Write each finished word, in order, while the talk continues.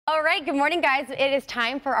All right, good morning, guys. It is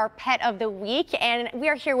time for our pet of the week, and we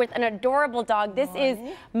are here with an adorable dog. This is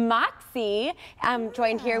Moxie. I'm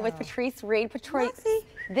joined here with Patrice Reed. Patrice,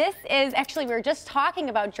 this is actually, we were just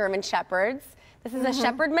talking about German Shepherds. This is a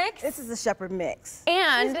Shepherd mix? This is a Shepherd mix.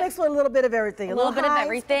 And she's mixed with a little bit of everything. A little bit of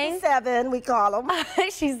everything. 7, we call them.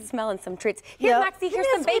 She's smelling some treats. Here, Moxie, here's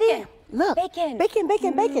some bacon. Look, bacon. Bacon,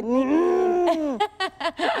 bacon, bacon.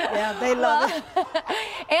 Yeah, they love it.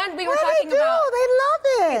 And we were talking about... They love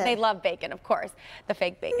it. They love bacon, of course. The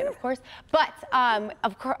fake bacon, of course. But,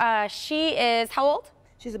 of course, she is how old?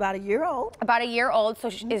 She's about a year old. About a year old, so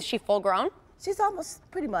is she full grown? She's almost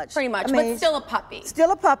pretty much. Pretty much, but still a puppy.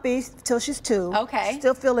 Still a puppy till she's 2. Okay.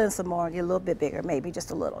 Still fill in some more, get a little bit bigger, maybe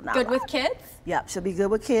just a little. Not good a lot. with kids? Yep, she'll be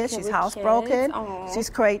good with kids. She's housebroken.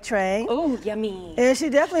 She's crate trained. Oh, yummy. And she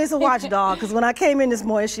definitely is a watchdog, because when I came in this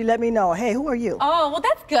morning, she let me know, hey, who are you? Oh, well,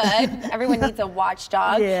 that's good. Everyone needs a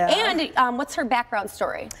watchdog. Yeah. And what's her background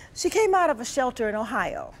story? She came out of a shelter in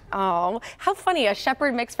Ohio. Oh, how funny, a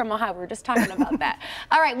Shepherd mix from Ohio. We were just talking about that.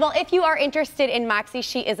 All right, well, if you are interested in Moxie,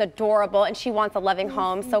 she is adorable and she wants a loving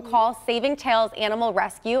home. So call Saving Tails Animal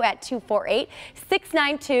Rescue at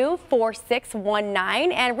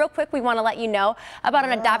 248-692-4619. And real quick, we want to let you know about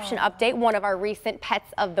an adoption update, one of our recent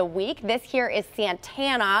pets of the week. This here is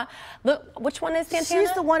Santana. Look, which one is Santana?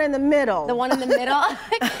 She's the one in the middle. The one in the middle?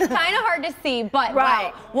 Kind of hard to see, but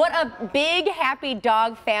wow, what a big, happy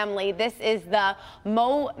dog family. This is the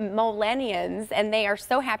Molenians, and they are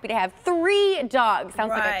so happy to have 3 dogs. Sounds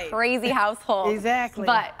like a crazy household. Exactly.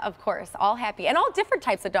 But, of course, all happy, and all different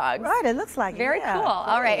types of dogs. Right, it looks like it. Very cool.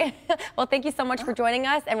 All right. Well, thank you so much for joining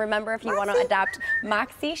us, and remember, if you want to adopt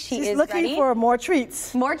Moxie, she's ready. Looking for more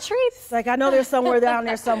treats. More treats? Like, I know there's somewhere down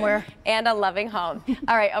there somewhere. And a loving home.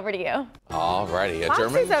 All right, over to you. All righty, a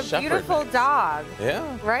German Shepherd. Moxie's a beautiful dog.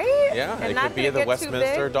 Yeah. Right? Yeah, And it could be the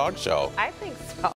Westminster Dog Show. I think so.